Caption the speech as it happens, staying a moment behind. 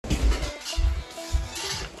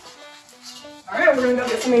All right, we're gonna go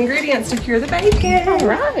get some ingredients to cure the bacon. All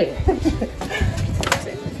right.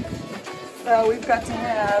 So we've got to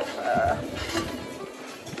have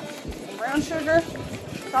some brown sugar,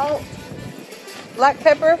 salt, black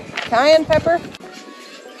pepper, cayenne pepper,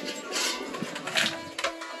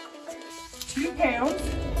 2 pounds.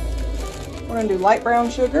 We're gonna do light brown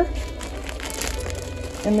sugar.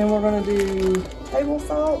 And then we're gonna do table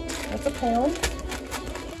salt, that's 1 pound.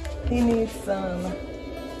 He needs some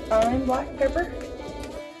fine black pepper,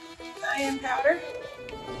 cayenne powder,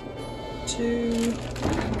 2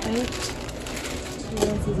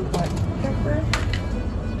 ounces of black pepper,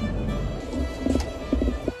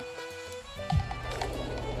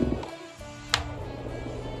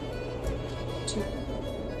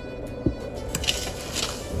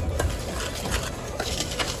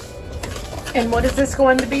 And what is this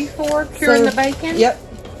going to be for? Curing the bacon? Yep,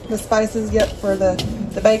 the spices, yep, for the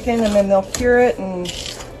bacon, and then they'll cure it, and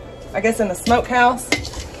I guess in the smokehouse,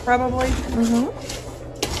 probably.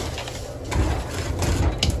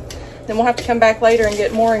 Then we'll have to come back later and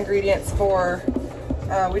get more ingredients for,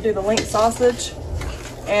 we do the link sausage,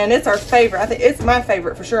 and it's our favorite. I think it's my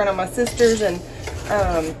favorite for sure. I know my sisters, and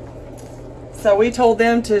so we told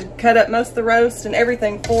them to cut up most of the roast and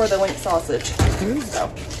everything for the link sausage.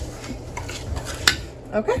 So,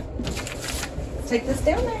 okay, let's take this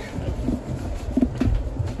down there.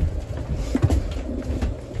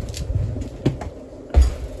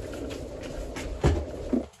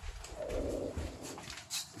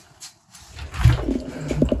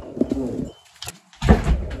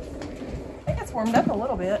 Warmed up a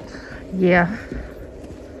little bit. Yeah.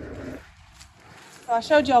 So I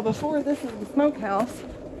showed y'all before, this is the smokehouse,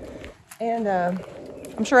 and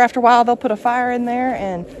I'm sure after a while they'll put a fire in there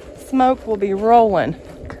and smoke will be rolling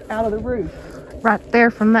out of the roof. Right there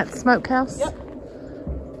from that smokehouse? Yep.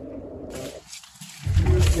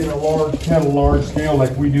 In a large scale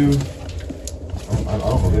like we do, I don't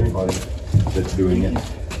know of anybody that's doing it.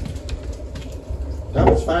 That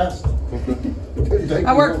was fast.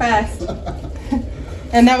 I work fast.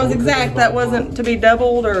 And that was exact. That wasn't to be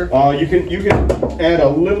doubled or. You can add a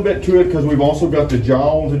little bit to it because we've also got the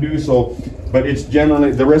jowl to do so, but it's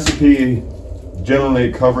generally the recipe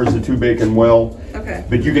generally covers the 2 bacon well. Okay.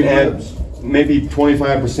 But you can add maybe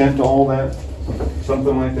 25% to all that,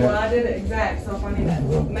 something like that. Well, I did it exact, so if I need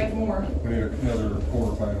to make more. We need another 4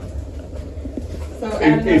 or 5. So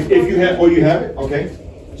If you have, well, you have it, okay.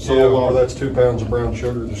 So yeah, that's 2 pounds of brown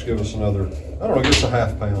sugar. Just give us another, I don't know, give us a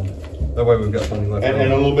 ½ pound. That way we've got plenty left.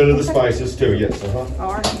 And a little bit of the spices too, yes.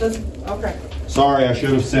 All right, okay. Sorry, I should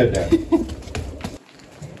have said that.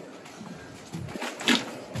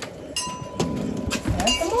 Add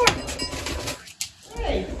some more.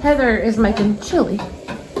 Hey. Heather is making chili.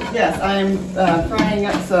 Yes, I'm frying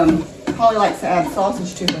up some. Holly likes to add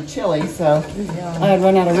sausage to her chili, so I had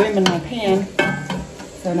run out of room in my pan.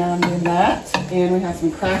 So now I'm doing that. And we have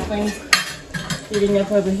some crackling heating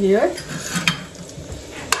up over here.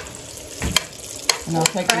 And I'll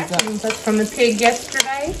take these up. That's from the pig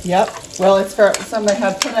yesterday? Yep. Well, it's for some they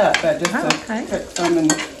had put up, but just to okay. cook some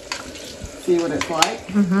and see what it's like.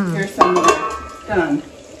 Here's some that are done.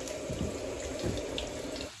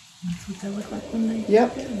 That's what they look like when they.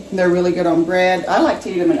 Yep. They're really good on bread. I like to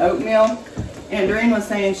eat them in oatmeal. And Doreen was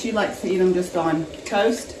saying she likes to eat them just on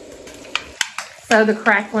toast. So the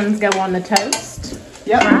cracklins go on the toast?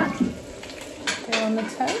 Yep. Right? Go on the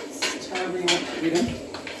toast. However you want to eat them.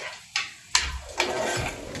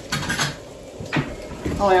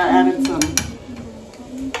 Oh, yeah, I added some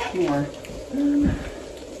more.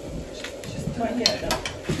 Just not yet,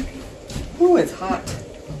 though. Ooh, it's hot.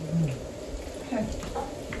 Okay.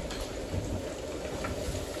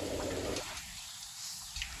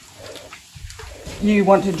 You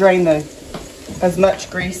want to drain as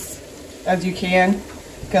much grease as you can,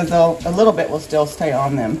 because a little bit will still stay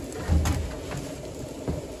on them.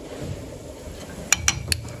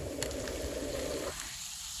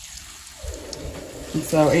 And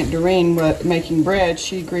so Aunt Doreen, making bread,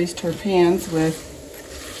 she greased her pans with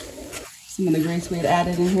some of the grease we had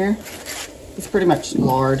added in here. It's pretty much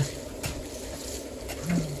lard.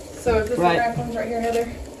 So is this Right. the cracklins right here, Heather?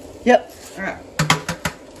 Yep. All right.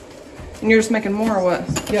 And you're just making more or what?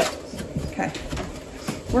 Yep. Okay.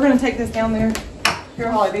 We're gonna take this down there. Here,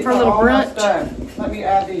 Holly, these For a are little almost brunch. done. Let me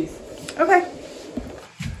add these. Okay.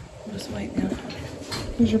 We'll just wait now.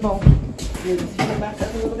 Here's your bowl. You just heat them back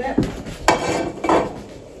up a little bit.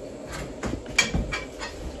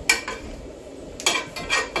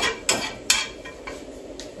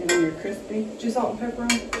 And then you're crispy. Did you salt and pepper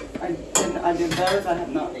on? I did those. I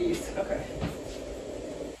have not these. Okay.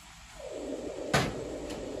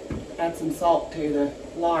 Add some salt to the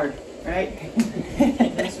lard. Right?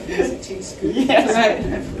 That's what makes it taste good. Yes. Right.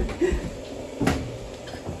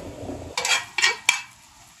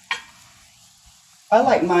 I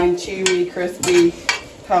like mine chewy, crispy,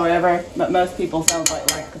 however, but most people sounds like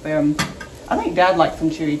them. I think Dad likes them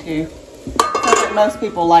chewy too. But most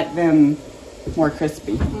people like them more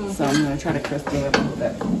crispy, so I'm gonna try to crispy it a little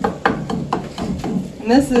bit. And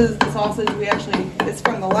this is the sausage we actually, it's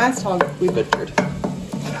from the last hog we butchered.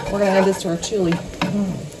 We're gonna add this to our chili. It's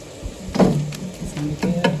gonna be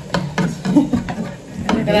good.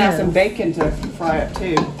 Gonna have some bacon to fry up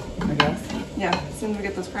too, I guess. Yeah, as soon as we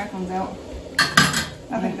get those cracklins out,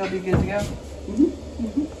 I think they'll be good to go.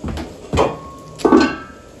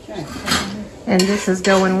 Okay. And this is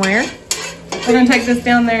going where? We're gonna take this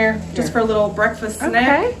down there just for a little breakfast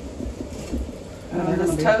snack. Okay.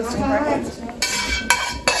 This toast and crackers.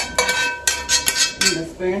 Need a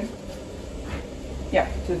spoon Yeah.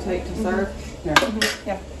 to take to serve. Here.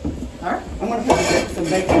 Yeah. All right. I'm gonna put some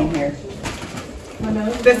bacon in here.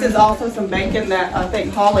 This is also some bacon that I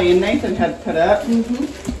think Holly and Nathan had put up.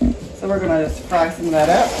 So we're gonna just fry some of that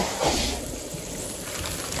up.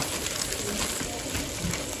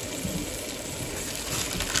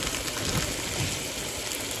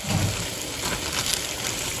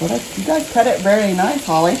 Well, you guys cut it very nice,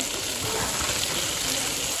 Holly.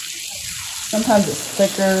 Sometimes it's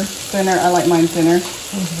thicker, thinner. I like mine thinner.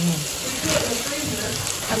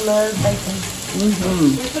 I love bacon. We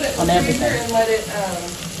put it On in the everything. freezer and let it,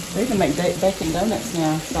 They can make bacon donuts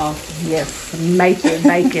now, soft. Yes, make it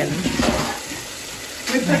bacon.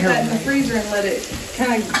 we put that in the freezer and let it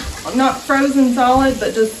kind of, not frozen solid,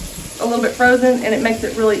 but just a little bit frozen, and it makes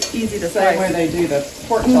it really easy to Same way slice. they do the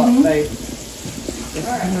pork chops. They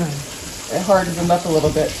it hardens them up a little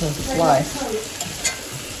bit to slice.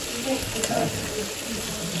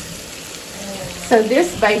 So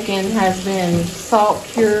this bacon has been salt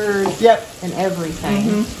cured Yep. and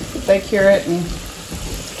everything. They cure it and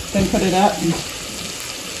then put it up.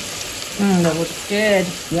 And That looks good.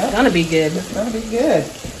 Yep. It's gonna be good. that'll be good.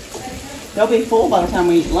 They'll be full by the time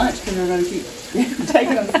we eat lunch because we're going to keep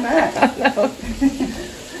taking them snacks.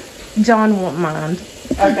 John won't mind.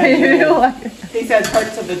 Okay. Good. He says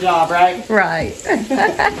hurts of the job, right? Right.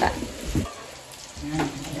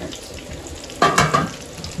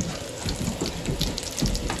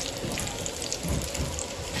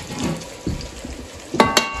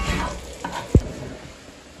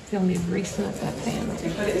 Still need greasing up that pan.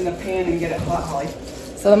 And put it in the pan and get it hot, Holly.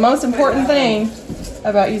 So the most important thing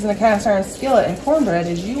about using a cast iron skillet in cornbread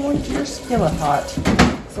is you want your skillet hot.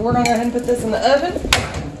 So we're gonna go ahead and put this in the oven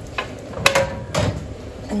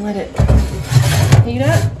and let it heat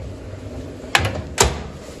up.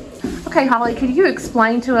 Okay, Holly, could you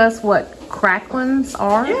explain to us what cracklins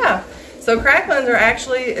are? Yeah, so cracklins are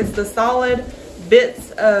actually, it's the solid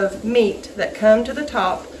bits of meat that come to the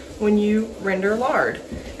top when you render lard.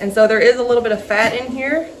 And so there is a little bit of fat in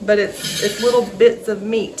here, but it's little bits of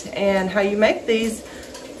meat. And how you make these,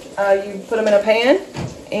 you put them in a pan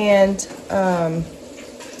and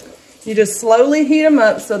you just slowly heat them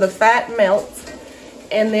up so the fat melts,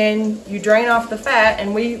 and then you drain off the fat,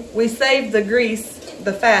 and we save the grease,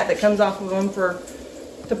 the fat that comes off of them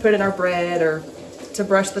to put in our bread or to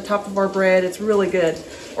brush the top of our bread. It's really good.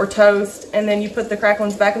 Or toast. And then you put the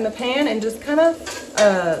cracklins back in the pan and just kind of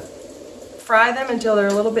fry them until they're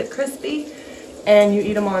a little bit crispy. And you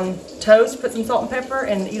eat them on toast, put some salt and pepper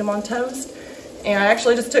and eat them on toast. And I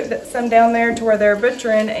actually just took some down there to where they're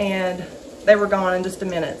butchering and they were gone in just a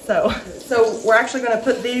minute. So we're actually going to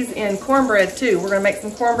put these in cornbread too. We're going to make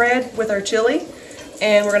some cornbread with our chili.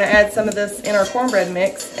 And we're going to add some of this in our cornbread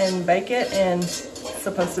mix and bake it, and it's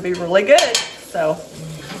supposed to be really good. So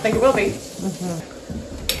I think it will be.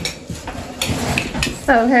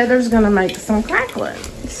 So Heather's gonna make some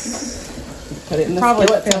cracklins. Put it in the Probably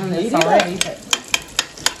skillet. filmed this Heat it up. already, but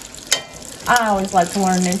I always like to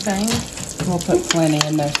learn new things. We'll put plenty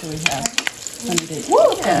in there so we have plenty to eat.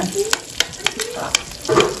 Woo! Yeah.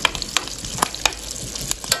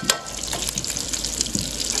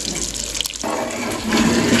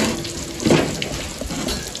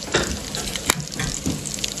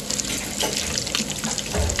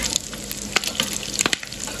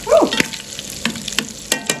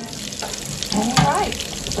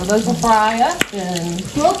 So those will fry up and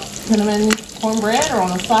put them in cornbread or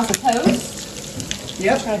on a slice of toast.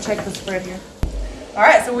 Yep. I'm gonna check the spread here. All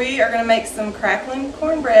right, so we are gonna make some crackling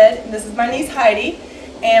cornbread. And this is my niece Heidi,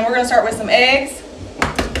 and we're gonna start with some eggs.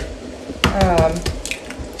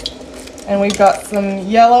 And we've got some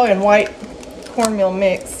yellow and white cornmeal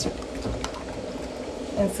mixed,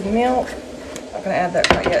 and some milk. Not gonna add that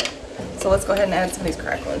quite yet. So let's go ahead and add some of these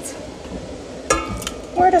cracklins.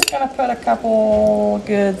 we're just gonna put a couple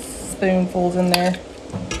good spoonfuls in there.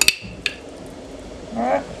 All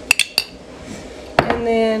right. And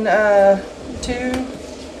then do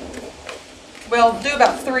about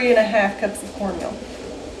 3½ cups of cornmeal.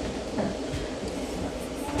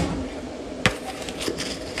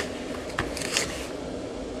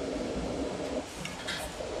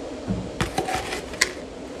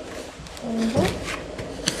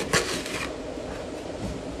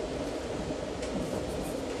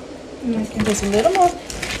 And just a little more.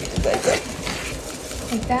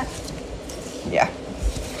 Like that? Yeah.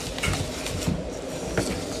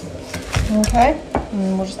 Okay,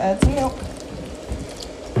 and we'll just add some milk.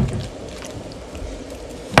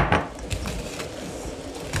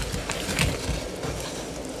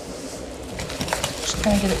 Just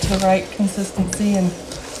kind of get it to the right consistency, and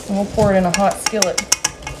we'll pour it in a hot skillet.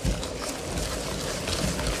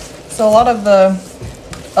 So a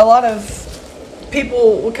lot of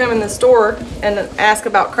people will come in the store and ask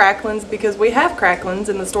about cracklins, because we have cracklins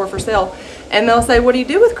in the store for sale, and they'll say, what do you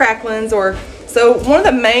do with cracklins? Or so one of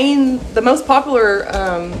the most popular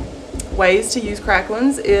ways to use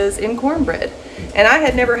cracklins is in cornbread, and I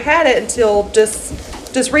had never had it until just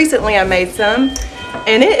recently. I made some,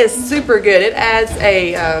 and it is super good. It adds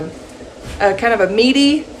a kind of a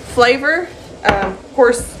meaty flavor. Of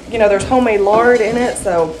course, you know, there's homemade lard in it,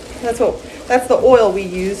 so that's the oil we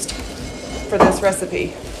used for this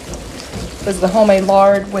recipe. This is the homemade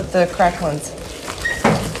lard with the cracklins.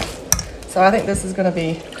 So I think this is going to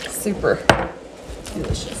be super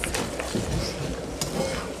delicious.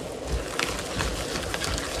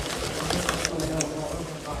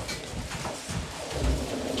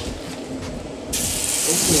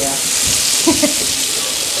 Yeah.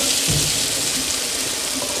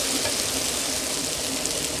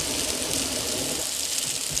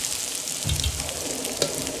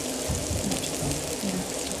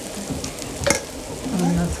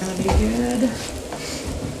 That's gonna be good.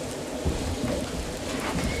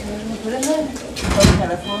 Put it in there. Okay,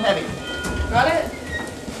 that's a little heavy. Got it?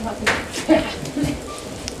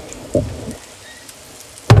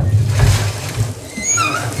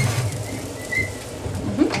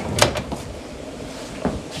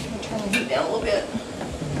 Turn the heat down a little bit.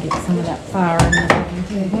 Get some of that flour in there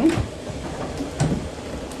too.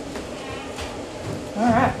 All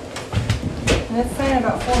right. And it's saying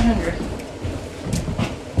about 400.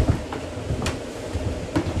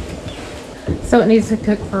 So it needs to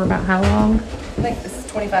cook for about how long? I think this is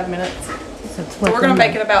 25 minutes. So, it's So we're gonna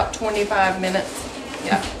make it about 25 minutes.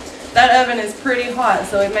 Yeah. That oven is pretty hot,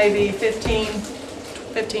 so it may be 15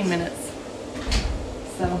 minutes.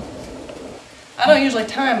 So I don't usually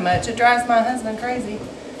time much. It drives my husband crazy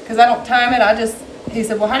because I don't time it. He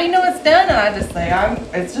said, well, how do you know it's done? And I just say,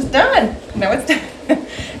 it's just done. No, it's done.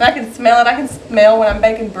 And I can smell it. I can smell when I'm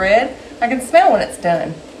baking bread. I can smell when it's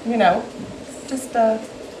done. You know, just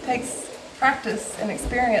takes practice and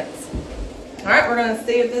experience. All right, we're gonna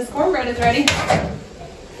see if this cornbread is ready.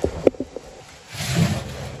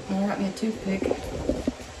 I'll wrap me a toothpick.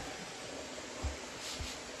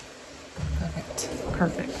 Perfect.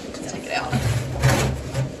 perfect. Just take it out.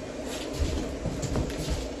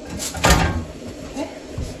 Okay.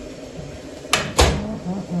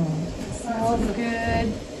 Smells good.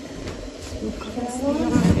 On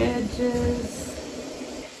the edges.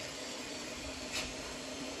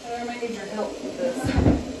 I might need your help with this.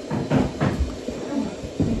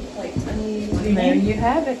 There you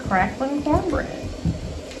have it, Cracklin cornbread.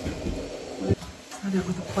 I'll do it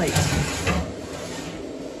with a plate.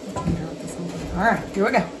 All right, here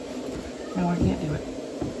we go. No, I can't do it.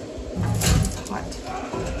 It's hot.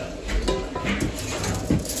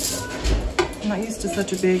 I'm not used to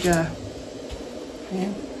such a big pan.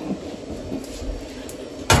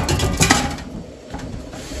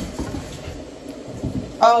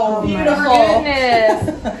 Oh, beautiful. Goodness.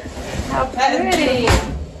 How pretty.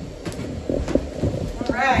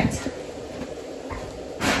 All right.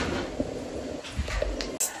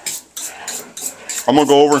 I'm gonna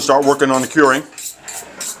go over and start working on the curing.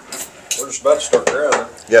 We're just about to start grinding.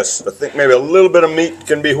 Yes, I think maybe a little bit of meat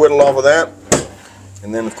can be whittled off of that.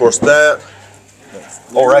 And then of course that.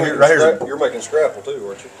 Oh, right here, right here. You're making scrapple too,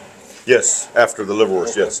 aren't you? Yes, after the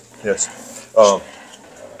liverwurst, yes, yes.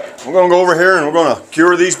 We're gonna go over here and we're gonna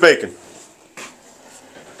cure these bacon.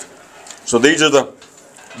 So these are the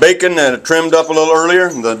bacon that I trimmed up a little earlier,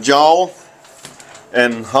 the jowl.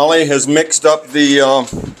 And Holly has mixed up the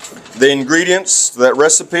ingredients to that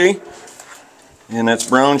recipe. And that's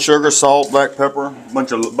brown sugar, salt, black pepper,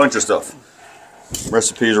 bunch of stuff.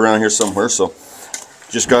 Recipes around here somewhere, so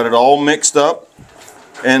just got it all mixed up.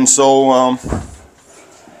 And so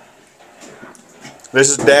This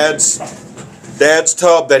is Dad's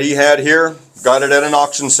tub that he had here. Got it at an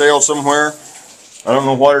auction sale somewhere. I don't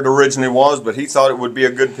know what it originally was, but he thought it would be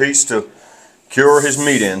a good piece to cure his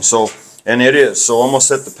meat in. So, and it is. So I'm going to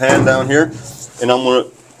set the pan down here, and I'm going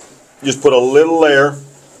to just put a little layer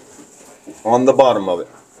on the bottom of it.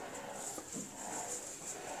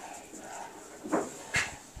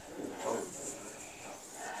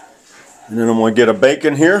 And then I'm going to get a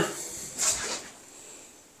bacon here,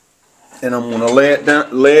 and I'm going to lay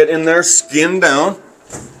it in there, skin down,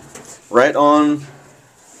 right on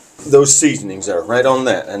those seasonings there, right on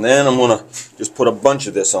that. And then I'm going to just put a bunch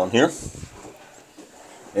of this on here.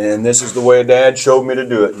 And this is the way Dad showed me to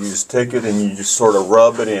do it. You just take it and you just sort of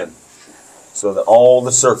rub it in so that all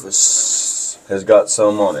the surface has got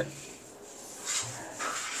some on it.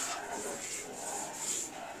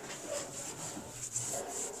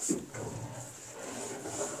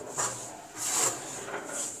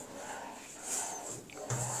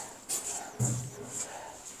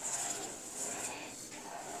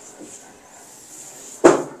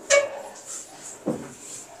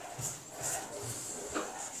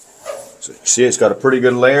 So you see it's got a pretty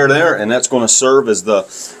good layer there, and that's going to serve as the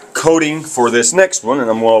coating for this next one.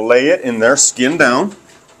 And I'm going to lay it in there, skin down,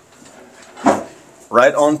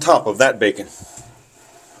 right on top of that bacon.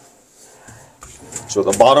 So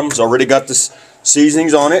the bottom's already got the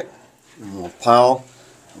seasonings on it. I'm going to pile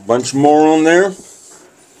a bunch more on there,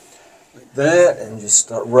 like that, and just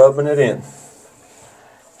start rubbing it in.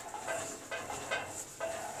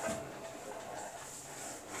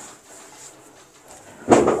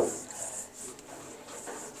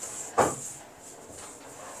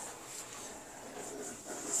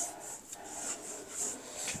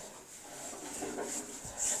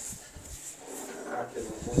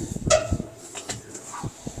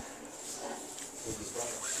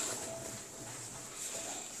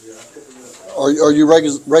 Are you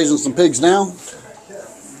raising some pigs now?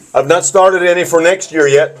 I've not started any for next year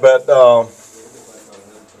yet, but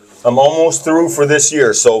I'm almost through for this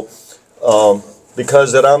year. So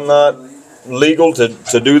because that I'm not legal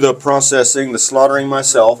to do the processing, the slaughtering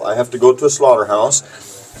myself, I have to go to a slaughterhouse.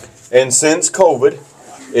 And since COVID,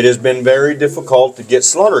 it has been very difficult to get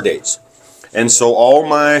slaughter dates. And so all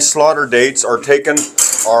my slaughter dates are taken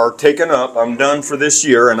up. I'm done for this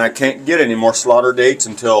year, and I can't get any more slaughter dates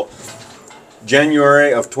until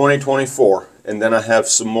January of 2024, and then I have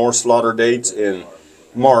some more slaughter dates in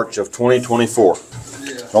March of 2024.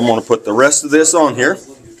 I'm going to put the rest of this on here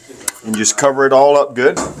and just cover it all up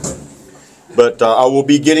good. But I will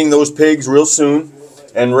be getting those pigs real soon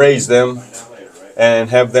and raise them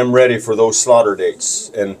and have them ready for those slaughter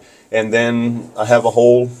dates. And then I have a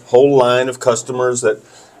whole line of customers that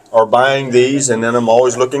are buying these, and then I'm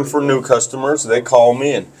always looking for new customers. They call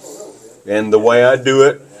me, and the way I do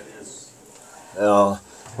it,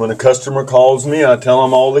 when a customer calls me, I tell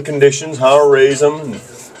them all the conditions, how I raise them, and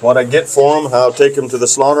what I get for them, how I take them to the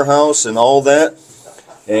slaughterhouse and all that.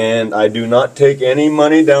 And I do not take any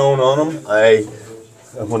money down on them.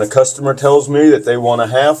 When a customer tells me that they want a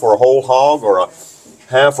half or a whole hog or a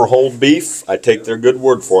half or whole beef, I take their good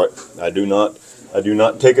word for it. I do not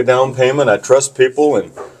take a down payment. I trust people,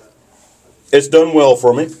 and it's done well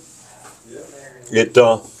for me.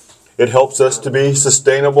 It helps us to be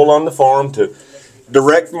sustainable on the farm, to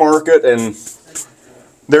direct market, and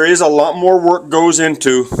there is a lot more work goes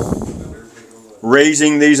into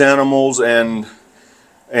raising these animals and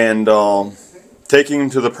taking them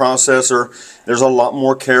to the processor. There's a lot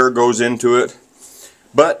more care goes into it,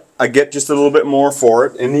 but I get just a little bit more for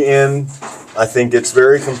it. In the end, I think it's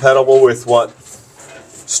very compatible with what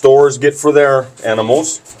stores get for their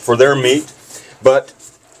animals, for their meat, but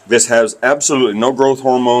this has absolutely no growth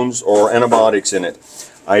hormones or antibiotics in it.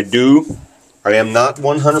 I am not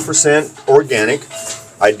 100% organic.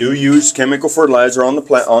 I do use chemical fertilizer on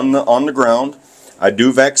the ground. I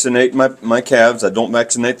do vaccinate my calves. I don't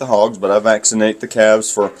vaccinate the hogs, but I vaccinate the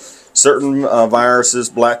calves for certain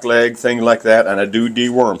viruses, blackleg, things like that, and I do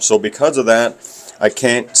deworm. So because of that, I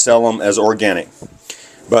can't sell them as organic.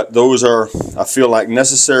 But those are, I feel like,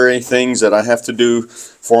 necessary things that I have to do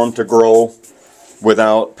for them to grow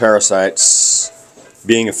without parasites,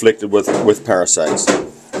 being afflicted with parasites.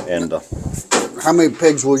 And how many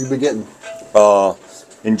pigs will you be getting?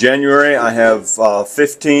 In January, I have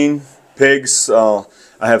 15 pigs. I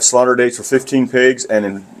have slaughter dates for 15 pigs, and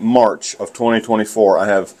in March of 2024, I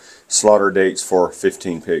have slaughter dates for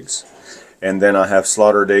 15 pigs. And then I have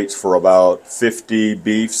slaughter dates for about 50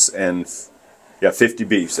 beefs, and 50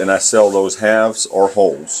 beefs, and I sell those halves or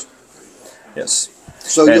wholes. Yes.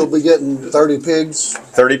 So And- you'll be getting 30 pigs.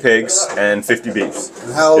 30 pigs and 50 beefs.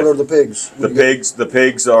 And how old are the pigs? The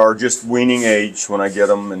pigs are just weaning age when I get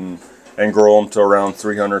them and grow them to around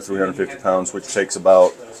 300, 350 pounds, which takes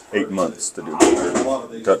about 8 months to do,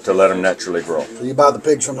 to let them naturally grow. So you buy the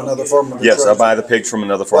pigs from another farmer? Yes, I buy the pigs from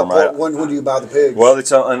another farmer. When do you buy the pigs? Well,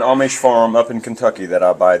 it's an Amish farm up in Kentucky that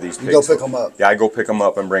I buy these pigs. You go pick them up? Yeah, I go pick them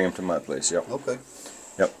up and bring them to my place, yep. Okay.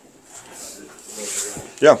 Yep.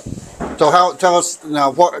 Yeah. So tell us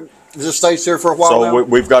now, what, this stays here for a while now? So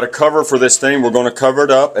we've got a cover for this thing. We're going to cover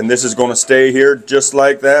it up, and this is going to stay here just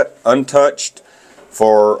like that, untouched,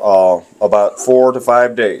 for about 4 to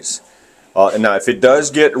 5 days. And now, if it does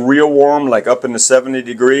get real warm, like up in the 70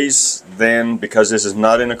 degrees, then, because this is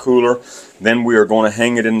not in a cooler, then we are going to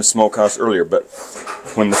hang it in the smokehouse earlier. But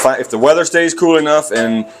when if the weather stays cool enough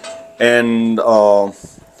and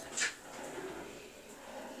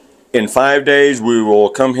in 5 days, we will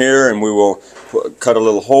come here and we will cut a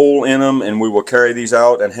little hole in them, and we will carry these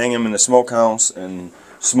out and hang them in the smokehouse and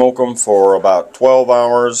smoke them for about 12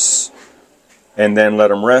 hours, and then let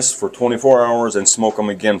them rest for 24 hours and smoke them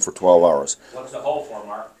again for 12 hours. What's the hole for,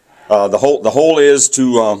 Mark? The hole is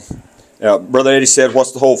to, Brother Eddie said,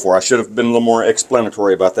 what's the hole for? I should have been a little more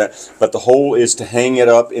explanatory about that. But the hole is to hang it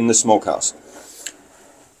up in the smokehouse.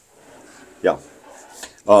 Yeah.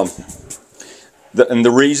 And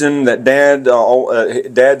the reason that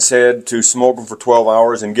Dad said to smoke them for 12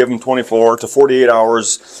 hours and give them 24 to 48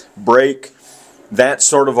 hours break, that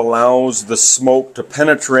sort of allows the smoke to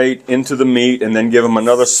penetrate into the meat and then give them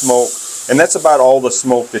another smoke. And that's about all the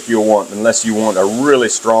smoke that you'll want, unless you want a really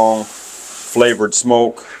strong flavored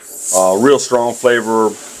smoke, real strong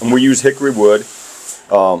flavor. And we use hickory wood.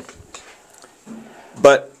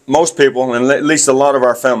 But most people, and at least a lot of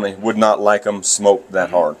our family, would not like them smoked that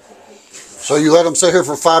hard. So you let them sit here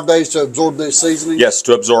for 5 days to absorb this seasoning? Yes,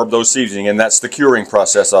 to absorb those seasoning, and that's the curing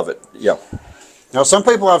process of it. Yeah. Now, some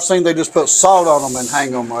people I've seen, they just put salt on them and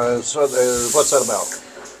hang them. What's that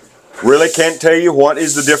about? Really can't tell you what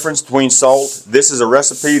is the difference between salt. This is a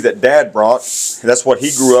recipe that Dad brought. That's what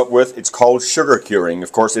he grew up with. It's called sugar curing.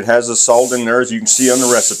 Of course, it has the salt in there, as you can see on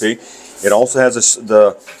the recipe. It also has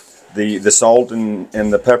the salt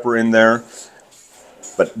and the pepper in there.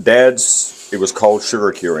 But Dad's, it was called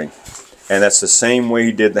sugar curing, and that's the same way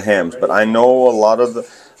he did the hams. But I know a lot of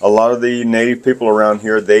the native people around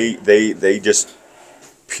here, they just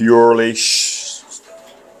purely,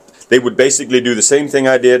 they would basically do the same thing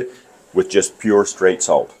I did with just pure straight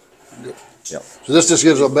salt. Yeah. So this just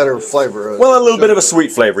gives a better flavor. Well, a little bit of a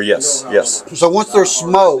sweet flavor, yes, yes. So once they're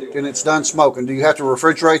smoked and it's done smoking, do you have to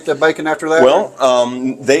refrigerate the bacon after that? Well,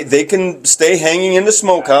 they can stay hanging in the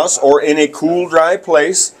smokehouse or in a cool, dry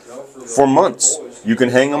place for months. You can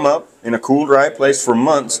hang them up in a cool, dry place for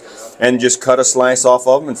months and just cut a slice off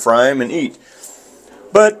of them and fry them and eat.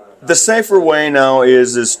 But the safer way now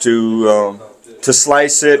is to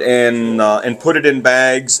slice it and put it in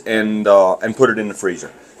bags and put it in the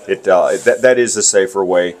freezer. That is the safer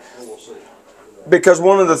way, because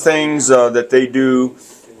one of the things that they do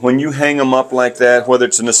when you hang them up like that, whether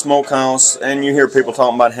it's in the smokehouse, and you hear people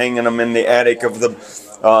talking about hanging them in the attic of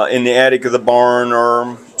the barn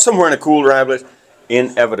or somewhere in a cool, dry place,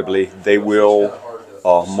 inevitably they will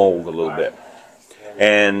mold a little bit,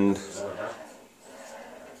 and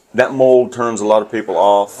that mold turns a lot of people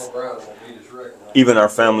off. Even our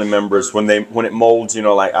family members, when it molds, you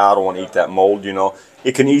know, like, I don't want to eat that mold, you know.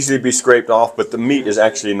 It can easily be scraped off, but the meat is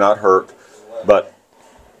actually not hurt. But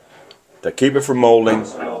to keep it from molding,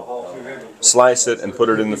 slice it and put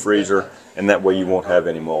it in the freezer, and that way you won't have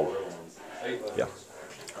any mold. Yeah.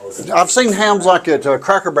 I've seen hams like at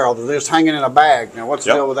Cracker Barrel that they're just hanging in a bag. Now, what's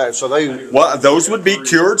the deal with that? So well, those would be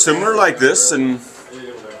cured similar like this, and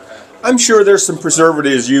I'm sure there's some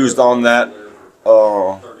preservatives used on that.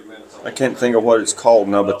 I can't think of what it's called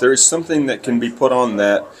now, but there is something that can be put on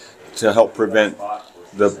that to help prevent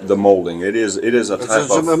the molding. It is a type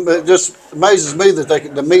of. It just amazes me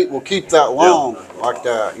that the meat will keep that long like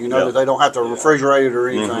that. You know, that they don't have to refrigerate it or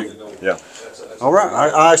anything. Yeah. All right.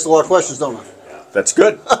 I asked a lot of questions, don't I? That's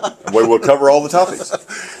good. We will cover all the topics.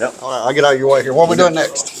 Yep. All right, I'll get out of your way here. What are we doing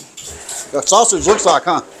next? That sausage looks like,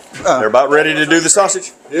 huh? They're about ready to do the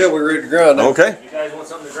sausage? Yeah, we're ready to grind now. Okay. You guys want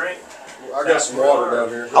something to drink? I got some water down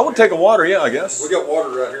here. I would take a water, yeah, I guess. We got water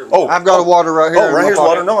right here. Oh, I've got a water right here. Oh, in right my here's pocket.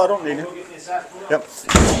 water. No, I don't need it. Yep.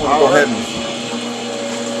 Go ahead.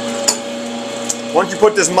 Why don't you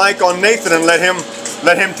put this mic on Nathan and let him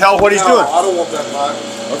tell what he's doing? I don't want that mic.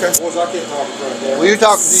 Okay. Boys, I can't talk in front of that. Well, you can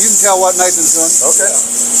tell what Nathan's doing. Okay.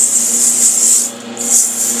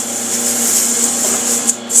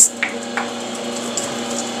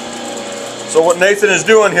 So what Nathan is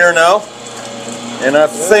doing here now And I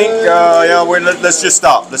think, yeah, let's just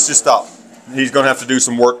stop. Let's just stop. He's going to have to do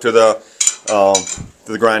some work to the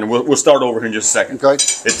grinder. We'll start over here in just a second. Okay.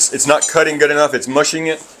 It's not cutting good enough. It's mushing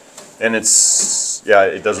it, and it's, yeah,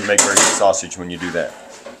 it doesn't make very good sausage when you do that.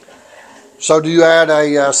 So do you add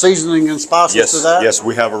a seasoning and spices to that? Yes,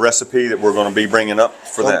 we have a recipe that we're going to be bringing up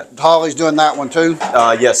for that. Holly's doing that one too?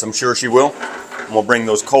 Yes, I'm sure she will. And we'll bring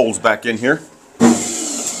those coals back in here.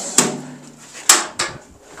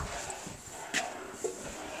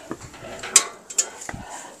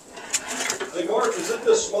 Hey Mark, is it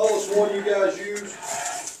the smallest one you guys use?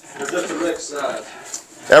 Or is that the next size?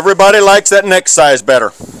 Everybody likes that next size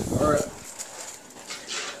better. All right.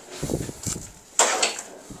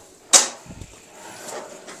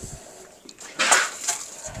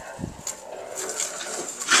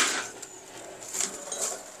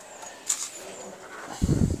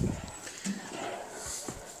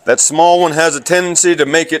 That small one has a tendency to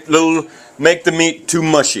make the meat too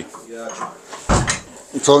mushy. Gotcha.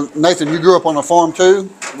 So Nathan, you grew up on a farm too?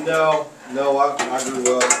 No, I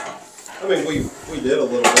grew up. I mean, we did a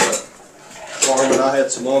little bit of farming. I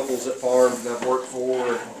had some uncles that farmed that I've worked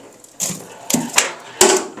for.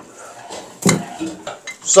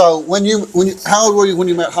 So how old were you when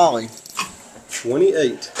you met Holly?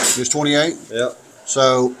 28. Just 28? Yep.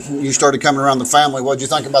 So you started coming around the family. What did you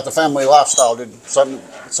think about the family lifestyle? Did something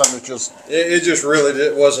that just... It just really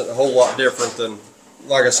it wasn't a whole lot different than,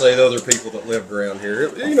 like I say, the other people that lived around here.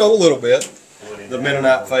 You know, a little bit. The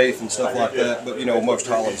Mennonite faith and stuff like that. But, you know, most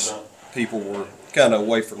Holly's people were kind of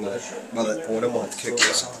away from that by that point. I'm going to kick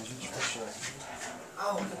this on.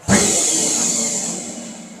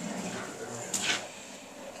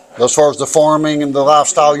 As far as the farming and the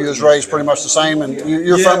lifestyle, you was raised pretty much the same, and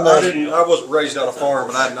you're from the... I wasn't raised on a farm,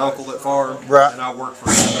 but I had an uncle that farmed, Right. and I worked for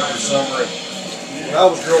him every summer. And when I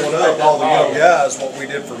was growing up, all the young guys, what we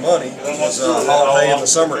did for money was haul hay in the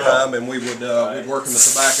summertime, and we'd work in the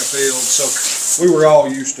tobacco fields. So we were all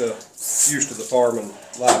used to the farming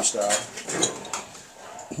lifestyle.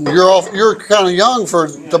 You're kind of young for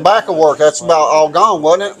tobacco work. That's about all gone,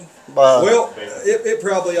 wasn't it? Well, it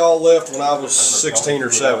probably all left when I was 16 or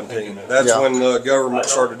 17. That's when the government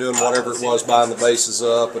started doing whatever it was, buying the bases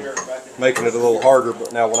up and making it a little harder.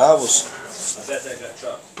 But now when I was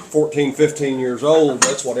 14, 15 years old,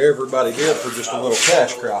 that's what everybody did for just a little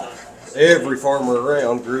cash crop. Every farmer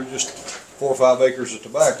around grew just 4 or 5 acres of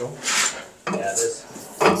tobacco. Yeah, this.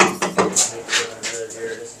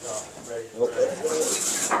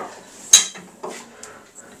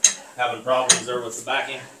 Having problems there with the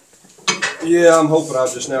backing? Yeah, I'm hoping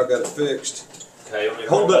I've just now got it fixed. Okay,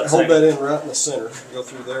 Hold that in right in the center. Go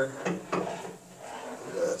through there.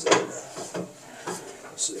 That's it.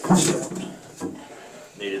 Let's see.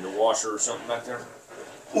 Needed a washer or something back there?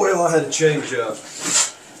 Well, I had to change up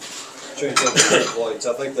the brake plates.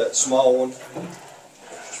 I think that small one.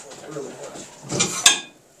 Really nice.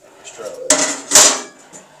 Let's try that.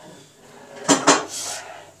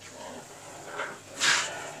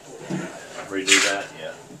 Redo that,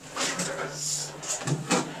 yeah.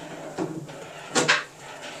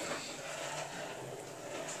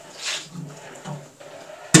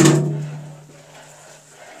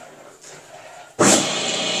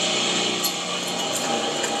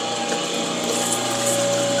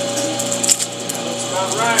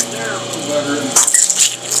 Right there.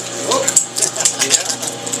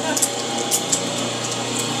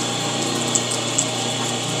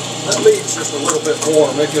 That meat's just a little bit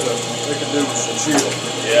warm. It could do with some chill.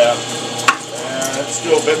 Yeah. It's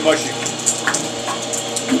still a bit mushy.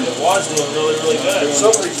 It was doing really, really good.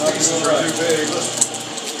 Some of these pieces are too big.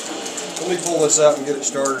 Let me pull this out and get it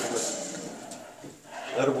started.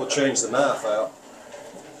 That will change the knife out.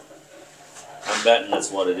 I'm betting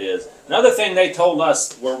that's what it is. Another thing they told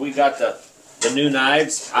us where we got the new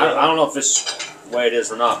knives, I don't know if it's the way it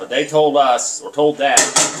is or not, but they told us, or told Dad,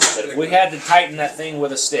 that if we had to tighten that thing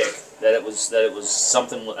with a stick, that it was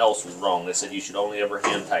something else was wrong. They said you should only ever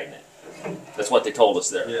hand tighten it. That's what they told us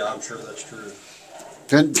there. Yeah, I'm sure that's true.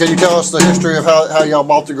 Can you tell us the history of how y'all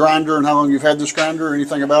bought the grinder and how long you've had this grinder or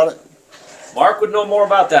anything about it? Mark would know more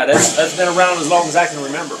about that. That's been around as long as I can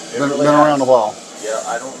remember. Been around a while. Yeah,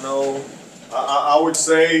 I don't know. I would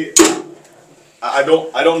say I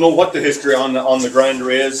don't know what the history on the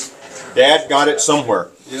grinder is. Dad got it somewhere.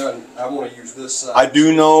 Yeah, and I want to use this side. I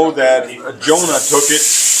do know that Jonah took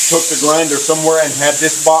the grinder somewhere and had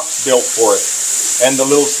this box built for it, and the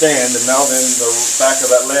little stand, and now then the back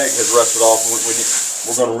of that leg has rusted off.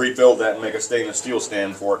 We're going to rebuild that and make a stainless steel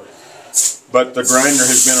stand for it. But the grinder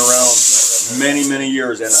has been around many, many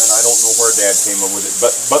years, and I don't know where Dad came up with it,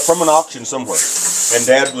 but from an auction somewhere. And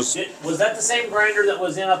Dad was... Was that the same grinder that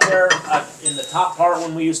was in up there in the top part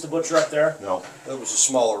when we used to butcher up there? No. That was a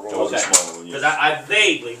smaller one. It was a smaller one, Because I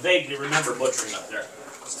vaguely remember butchering up there.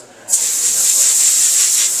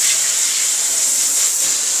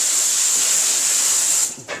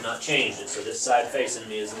 I've not changed it, so this side facing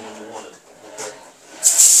me is the one we wanted.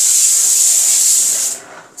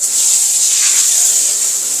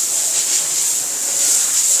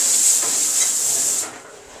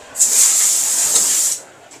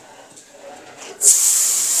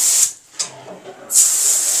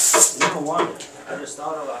 I just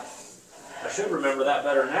thought of I should remember that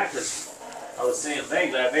better than that, because I was saying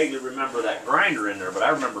vaguely, I vaguely remember that grinder in there, but I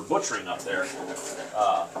remember butchering up there,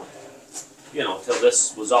 you know, till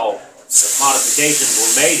this was all, the modifications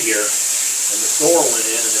were made here, and the store went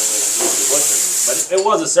in, and then we moved to butchering. But it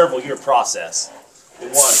was a several-year process. It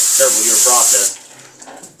was a several-year process,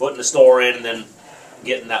 putting the store in and then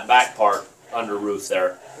getting that back part under roof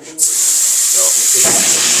there. So.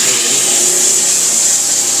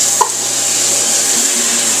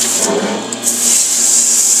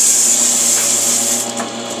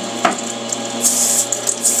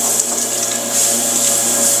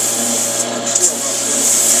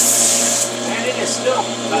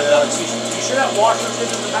 You sure that washer's in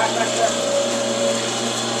the back there?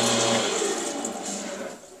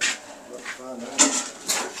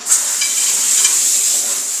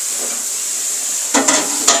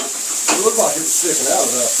 It looked like it was sticking out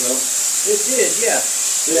enough, though. It did, yeah.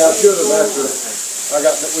 Yeah, I should have after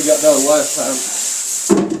we got done last time.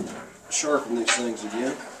 Sharpen these things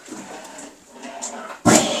again.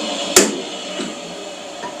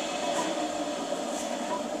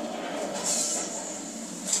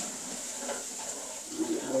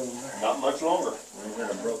 Not much longer. Look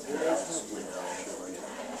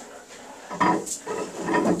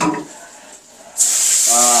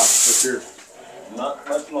here. Not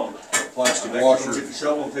much longer. Plastic washer. Get the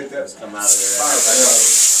shovel and take that. Come out of there.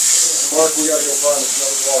 Mark, we gotta go find us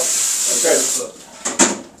another washer. Okay.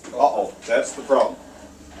 Uh-oh, that's the problem.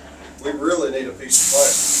 We really need a piece of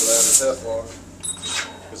plastic for that, a teflon.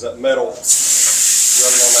 Because that metal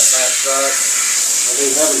running on that back side. I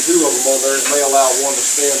mean, having two of them on there, it may allow one to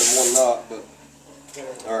spin and one not, but.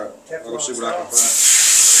 Alright, I'll go see what I can find.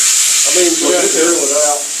 I mean, we have to drill it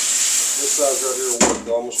out. This size right here will work,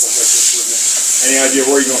 though. I'm just gonna make this with me. Any idea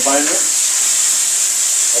where you're going to find it?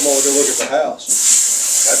 I'm gonna go look at the house.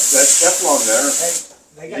 That's Teflon there.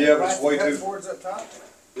 Yeah, but it's way too.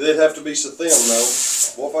 They'd have to be so thin, though.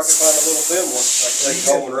 Well, if I could find a little thin one, I could take it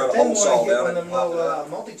home and run a hole saw down it and pop it out.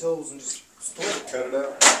 Multi-tools and just split it. Cut it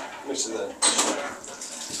out. Let me see that.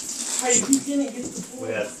 We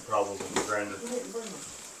had problems with the grinder.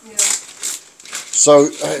 So,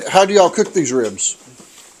 how do y'all cook these ribs?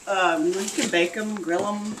 You can bake them, grill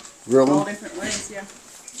them, Grill all them? different ways, yeah.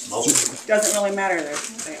 Doesn't really matter,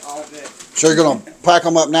 they're all good. So you're gonna pack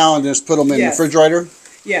them up now and just put them in the Yes. refrigerator?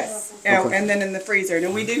 Yes, Okay. and then in the freezer.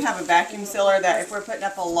 And we do have a vacuum sealer that if we're putting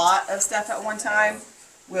up a lot of stuff at one time,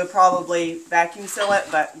 we'll probably vacuum seal it,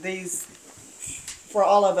 but these, for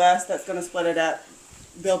all of us that's gonna split it up,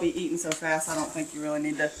 they'll be eaten so fast, I don't think you really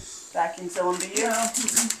need to vacuum seal them, do you?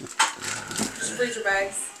 Just freezer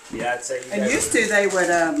bags. Yeah, I'd say you And guys, used to, they would,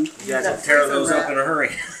 you guys will tear those up in a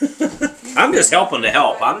hurry. I'm just helping to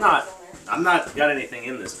help. I'm not got anything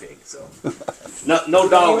in this pig, so no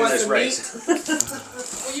dog in this race. Well,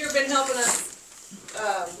 you've been helping us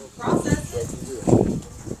process it.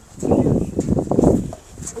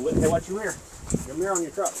 Hey, watch your mirror. Your mirror on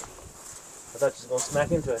your truck. I thought you was gonna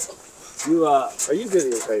smack into it. You are you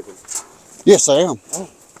videotaping? Yes, I am.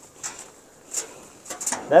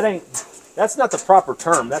 That's not the proper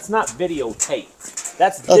term. That's not videotape.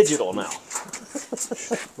 That's digital now.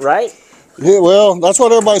 Right? Yeah, well, that's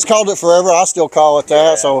what everybody's called it forever. I still call it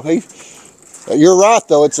that. So you're right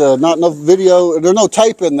though. It's not no video. There's no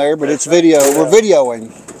tape in there, but it's video. We're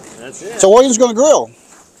videoing. That's it. So what are you gonna grill?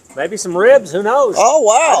 Maybe some ribs. Who knows? Oh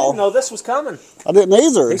I didn't wow! know this was coming. I didn't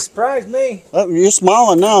either. He surprised me. You're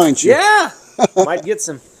smiling now, ain't you? Yeah. Might get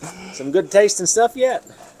some good tasting stuff yet.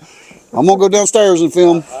 I'm gonna go downstairs and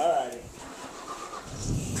film.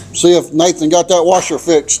 See if Nathan got that washer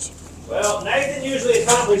fixed. Well, Nathan usually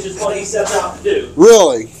accomplishes what he sets out to do.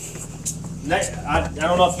 Really? I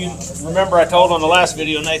don't know if you remember I told on the last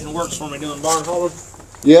video Nathan works for me doing barn hauling.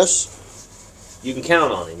 Yes. You can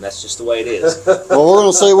count on him. That's just the way it is.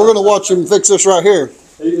 Well, we're gonna watch him fix this right here.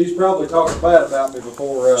 He's probably talking bad about me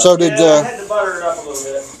before. So did I had to butter it up a little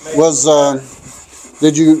bit.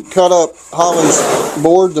 Did you cut up Holly's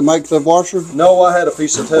board to make the washer? No, I had a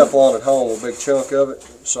piece of Teflon at home, a big chunk of it,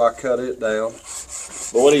 so I cut it down.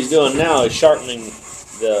 But what he's doing now is sharpening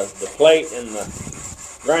the plate and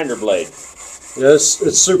the grinder blade. Yeah,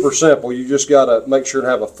 it's super simple. You just got to make sure to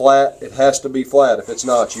have a flat. It has to be flat. If it's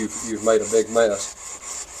not, you've made a big mess.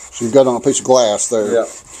 So you've got on a piece of glass there. Yeah.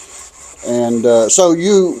 And so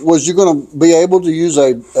was you going to be able to use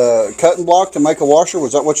a cutting block to make a washer?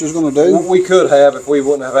 Was that what you was going to do? We could have if we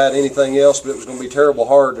wouldn't have had anything else, but it was going to be terrible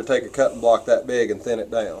hard to take a cutting block that big and thin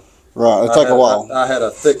it down. Right, it'd take a while. I had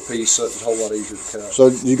a thick piece, so it was a whole lot easier to cut. So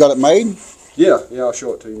you got it made? Yeah, I'll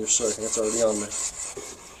show it to you in just a second. It's already on there.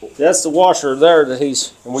 That's the washer there that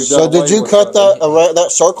he's. So did you cut that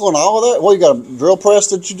circle and all of that? Well, you got a drill press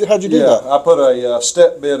how'd you do that? I put a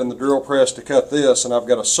step bit in the drill press to cut this, and I've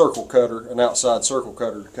got a circle cutter, an outside circle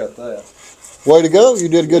cutter to cut that. Way to go, you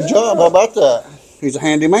did a good job. How about that? He's a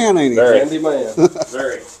handy man, ain't he? Very. Handy man.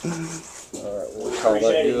 Very. All right, we'll call that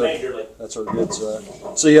Appreciate it good. majorly. That's our good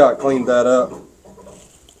side. See how I cleaned that up?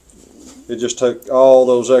 It just took all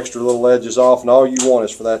those extra little edges off, and all you want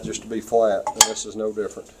is for that just to be flat, and this is no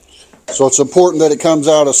different. So it's important that it comes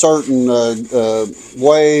out a certain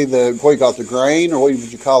way, what you call it, the grain, or what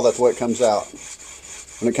would you call that, the way it comes out?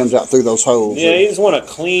 When it comes out through those holes. Yeah, you just want a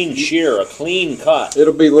clean shear, a clean cut.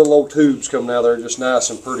 It'll be little old tubes coming out there just nice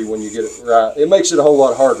and pretty when you get it right. It makes it a whole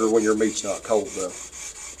lot harder when your meat's not cold, though.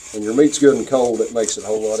 When your meat's good and cold, it makes it a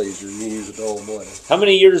whole lot easier. You can use a dull blade. How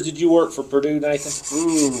many years did you work for Purdue, Nathan?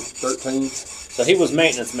 13. So he was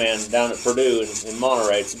maintenance man down at Purdue in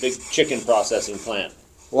Monterey. It's a big chicken processing plant.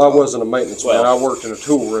 Well, I wasn't a maintenance man. I worked in a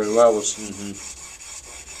tool room. I was.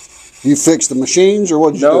 You fixed the machines, or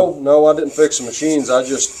what did you do? No, I didn't fix the machines. I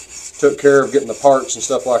just took care of getting the parts and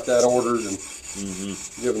stuff like that ordered and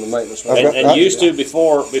giving the maintenance man. And used to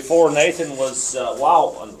before Nathan was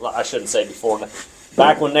I shouldn't say before.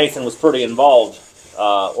 Back when Nathan was pretty involved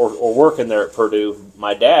or working there at Purdue,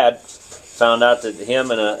 my dad found out that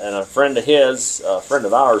him and a friend of his, a friend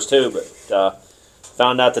of ours too, but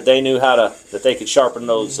found out that they knew that they could sharpen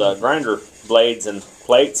those grinder blades and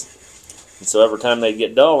plates. And so every time they'd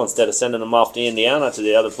get dull, instead of sending them off to Indiana to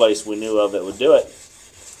the other place we knew of that would do it,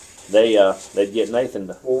 they'd get Nathan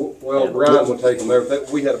to. Well, Brian would take them there.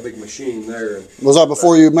 We had a big machine there. Was that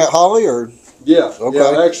before you met Holly, or? Yeah. Okay.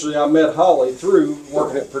 Yeah, actually, I met Holly through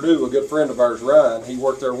working at Purdue. A good friend of ours, Ryan, he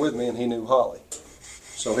worked there with me, and he knew Holly.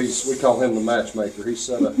 So we call him the matchmaker. He's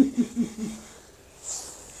set up.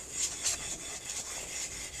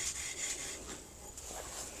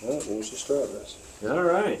 Well, let's just try this. All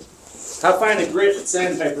right. How fine a grit and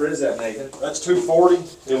sandpaper is that, Nathan? That's 240.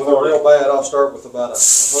 If it's real bad, I'll start with about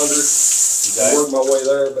 100. I worked my way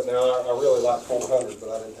there, but now I really like 400, but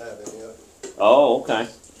I didn't have any yet. Oh, okay.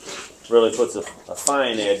 Really puts a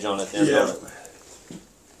fine edge on it then, doesn't it?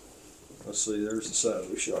 Let's see, there's the side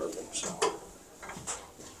we sharpened. So.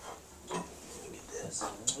 Get this.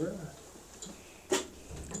 All right.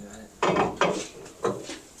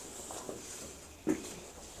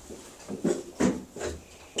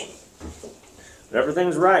 If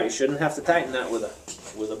everything's right, you shouldn't have to tighten that with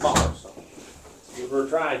a bar. So give her a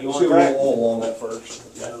try. You want to see try a it? little oil on that first.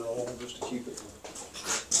 Yeah, just to keep it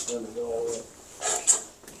from go all the way.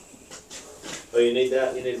 Oh, you need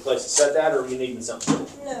that? You need a place to set that, or are you needing something?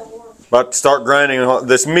 About to start grinding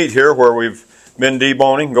this meat here where we've been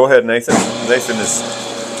deboning. Go ahead, Nathan. Nathan is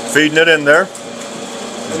feeding it in there.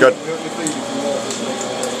 He's got.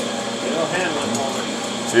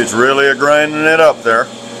 See, it's really grinding it up there.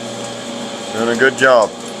 Doing a good job.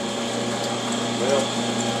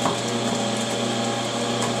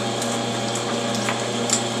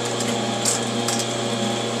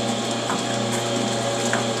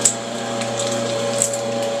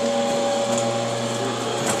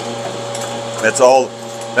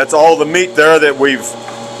 That's all the meat there that we've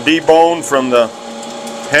deboned from the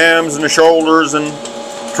hams and the shoulders, and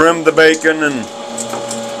trimmed the bacon and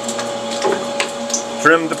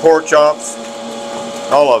trimmed the pork chops,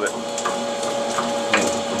 all of it.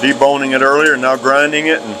 Deboning it earlier, now grinding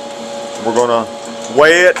it, and we're going to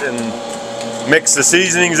weigh it and mix the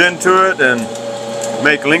seasonings into it and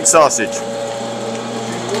make link sausage.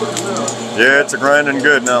 Yeah, it's grinding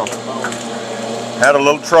good now. Had a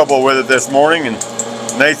little trouble with it this morning, and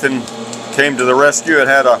Nathan came to the rescue. It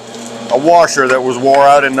had a washer that was wore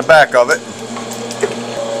out in the back of it.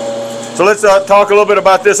 So let's talk a little bit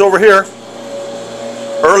about this over here.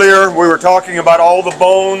 Earlier we were talking about all the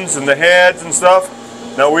bones and the heads and stuff.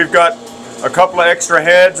 Now we've got a couple of extra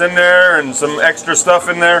heads in there and some extra stuff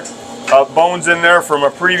in there, bones in there from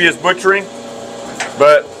a previous butchering.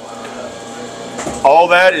 But all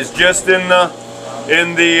that is just in the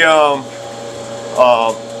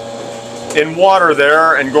in water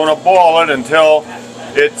there and going to boil it until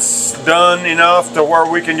it's done enough to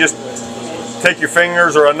where we can just take your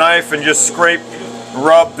fingers or a knife and just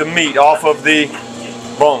rub the meat off of the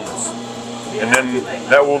bones. And then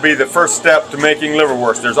that will be the first step to making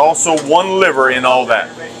liverwurst. There's also one liver in all that.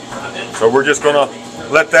 So we're just gonna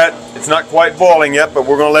let that, it's not quite boiling yet, but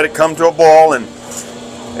we're gonna let it come to a boil, and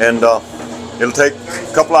it'll take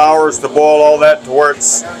a couple of hours to boil all that to where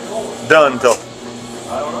it's done, to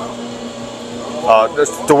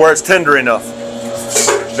where it's tender enough.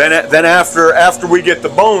 Then after we get the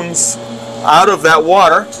bones out of that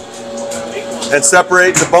water and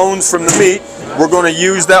separate the bones from the meat, we're going to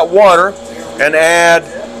use that water and add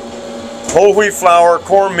whole wheat flour,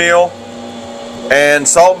 cornmeal, and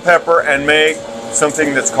salt and pepper, and make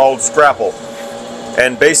something that's called scrapple.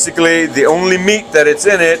 And basically the only meat that it's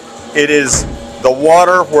in it, it is the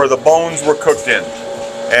water where the bones were cooked in.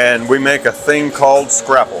 And we make a thing called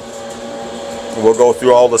scrapple. We'll go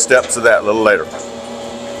through all the steps of that a little later.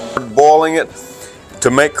 Boiling it to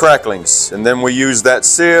make cracklings, and then we use that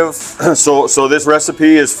sieve. So this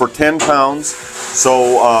recipe is for 10 pounds.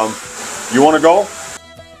 So you want to go?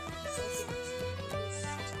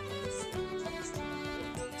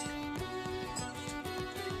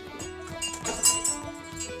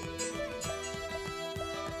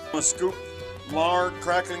 I'm going to scoop lard,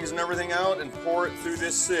 cracklings and everything out and pour it through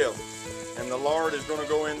this sieve. And the lard is going to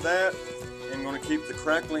go in that. I'm going to keep the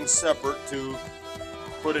cracklings separate to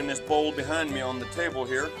put in this bowl behind me on the table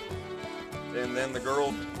here. And then the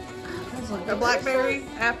girl... A blackberry,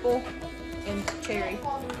 apple, and cherry.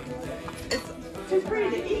 It's too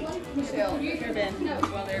pretty to eat. Michelle, here, Ben.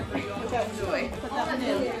 Well, there for you all to enjoy. Put that one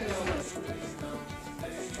in.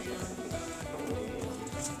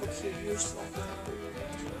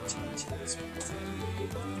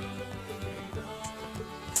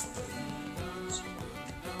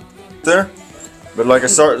 There, but like I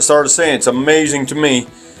started saying, it's amazing to me.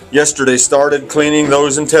 Yesterday started cleaning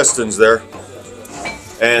those intestines there,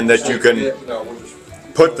 and that you can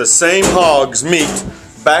put the same hog's meat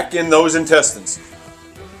back in those intestines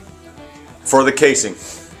for the casing.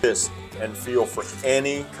 This and feel for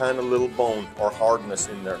any kind of little bone or hardness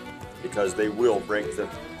in there, because they will break the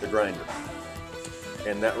grinder.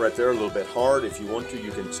 And that right there, a little bit hard. If you want to,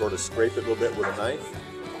 you can sort of scrape it a little bit with a knife,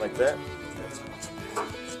 like that.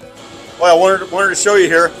 Well, I wanted to show you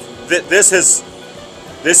here that this has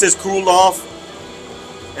cooled off,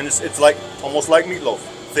 and it's like almost like meatloaf,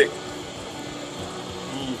 thick.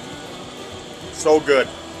 So good.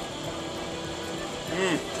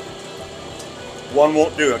 One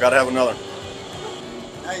won't do. I gotta have another.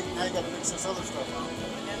 Now you gotta mix this other stuff on.